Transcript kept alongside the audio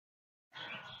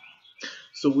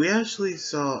So we actually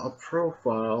saw a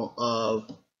profile of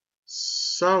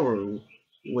Saru,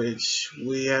 which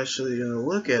we actually gonna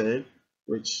look at it,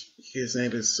 which his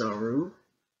name is Saru.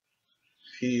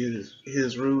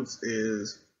 His roots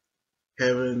is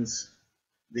Heaven's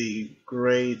the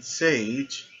Great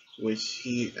Sage, which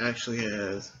he actually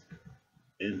has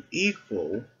an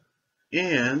equal,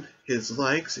 and his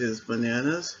likes is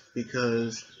bananas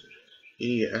because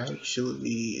he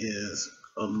actually is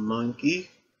a monkey,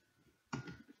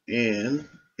 and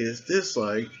his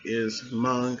dislike is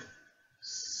Monk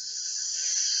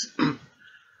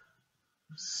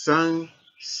Sun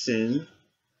Sin,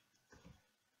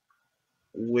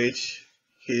 which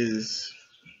his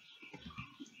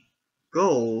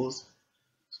goals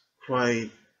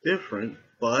quite different,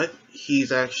 but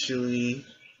he's actually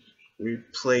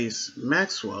replaced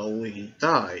Maxwell when he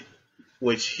died,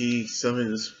 which he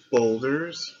summons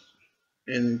boulders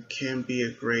and can be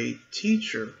a great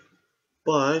teacher.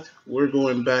 But we're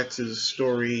going back to the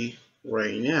story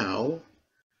right now,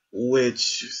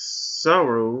 which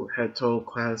Saru had told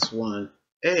Class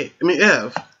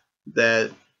 1F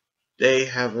that they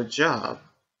have a job,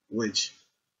 which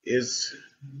is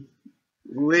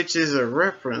a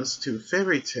reference to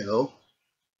Fairy Tale,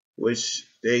 which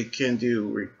they can do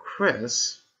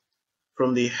requests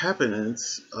from the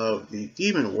inhabitants of the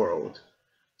demon world.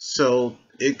 So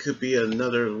it could be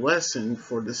another lesson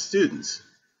for the students,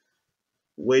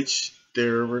 which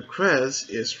their request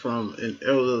is from an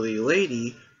elderly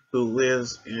lady who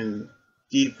lives in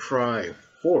Deep Cry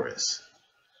Forest.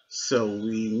 So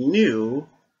we knew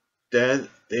that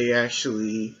they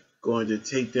actually going to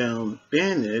take down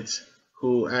bandits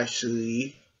who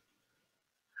actually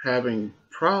having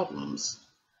problems.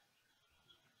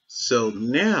 So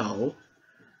now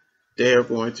they are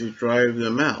going to drive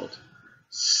them out.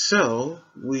 So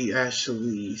we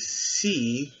actually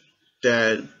see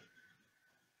that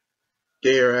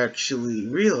they are actually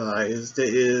realize that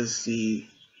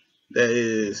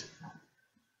is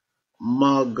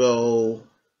Mago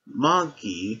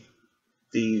Monkey,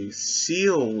 the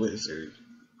seal wizard,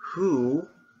 who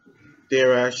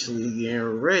they're actually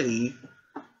getting ready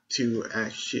to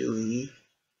actually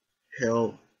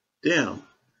help them.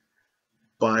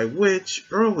 By which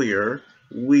earlier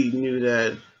we knew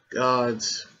that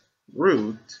God's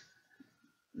root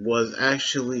was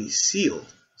actually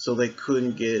sealed, so they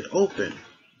couldn't get it open.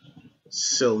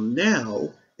 So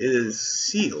now it is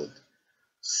sealed.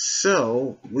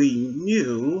 So we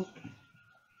knew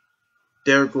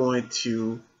they're going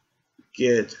to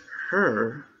get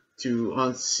her to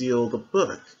unseal the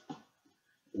book,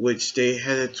 which they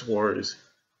headed towards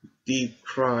Deep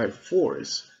Cry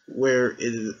Forest, where it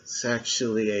is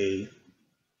actually a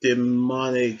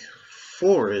demonic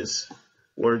forest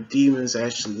where demons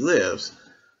actually live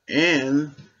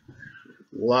and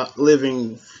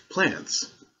living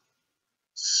plants.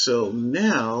 So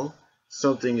now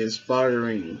something is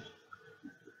bothering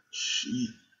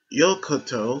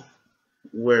Yakuto,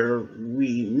 where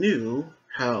we knew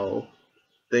how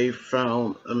they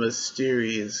found a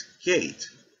mysterious gate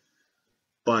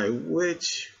by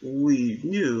which we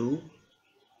knew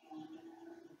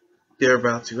they're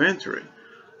about to enter it.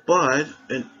 But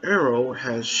an arrow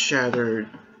has shattered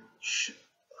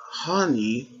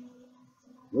Honey,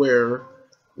 where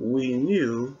we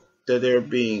knew that they're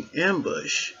being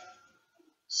ambushed.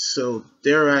 So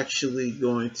they're actually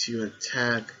going to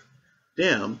attack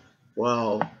them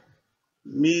while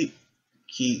Mikito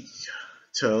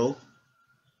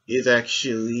is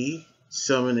actually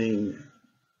summoning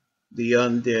the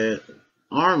undead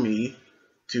army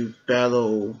to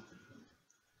battle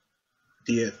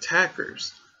the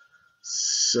attackers.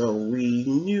 So we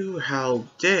knew how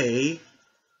they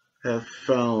have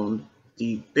found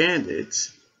the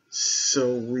bandits,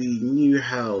 so we knew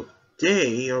how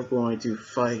they are going to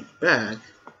fight back,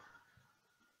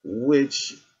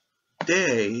 which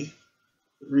they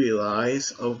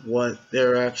realize of what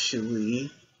they're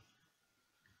actually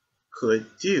could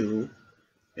do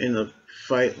in a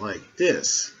fight like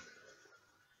this.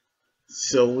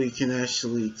 So we can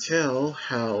actually tell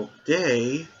how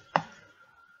they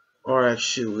are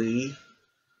actually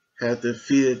have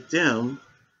defeated them,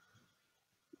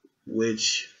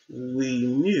 which we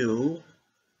knew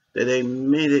that they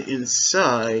made it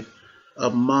inside a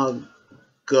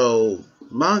Mago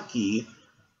Monkey,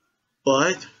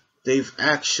 but they've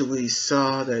actually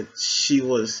saw that she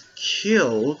was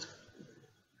killed,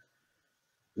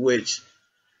 which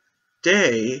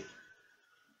they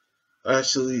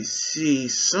actually see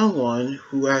someone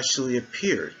who actually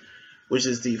appeared, which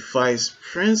is the vice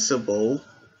principal,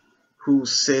 who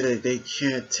said that they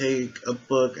can't take a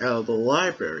book out of the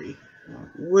library,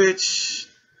 which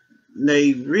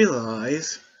they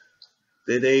realize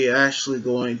that they actually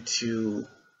going to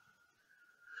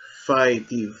fight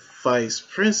the vice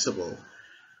principal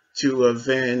to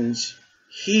avenge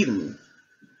Hedon,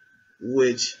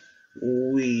 which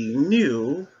we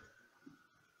knew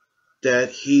that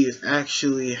he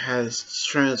actually has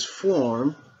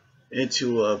transformed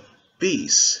into a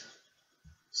beast.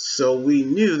 So we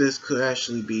knew this could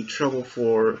actually be trouble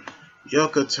for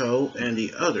Yakuto and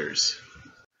the others.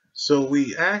 So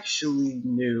we actually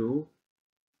knew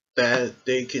that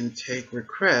they can take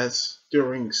requests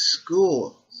during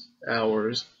school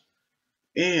hours,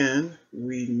 and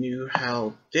we knew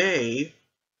how they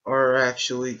are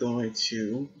actually going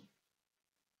to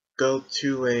go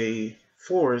to a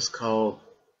forest called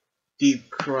Deep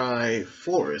Cry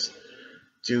Forest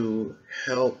to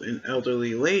help an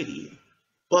elderly lady.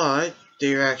 But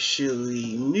they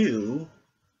actually knew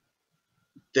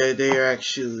that they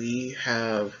actually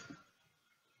have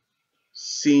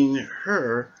seen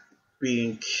her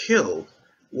being killed,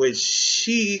 which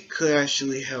she could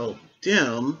actually help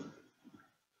them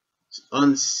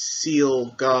unseal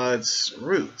God's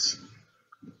roots.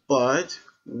 But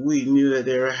we knew that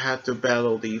they would have to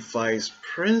battle the vice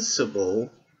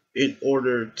principal in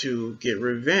order to get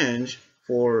revenge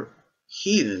for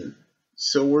Hedon.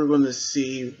 So we're going to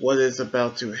see what is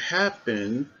about to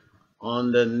happen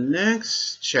on the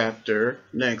next chapter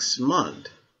next month.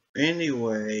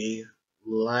 Anyway,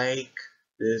 like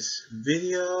this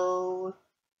video,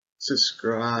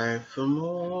 subscribe for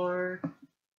more,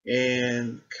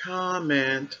 and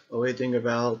comment everything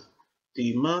about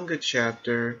the manga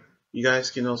chapter. You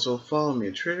guys can also follow me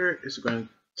on Twitter, Instagram,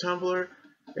 Tumblr,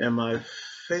 and my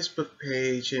Facebook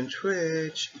page and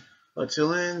Twitch. Until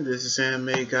then, this is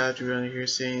Anime God around here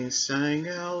saying signing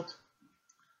out.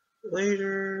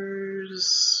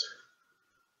 Laters.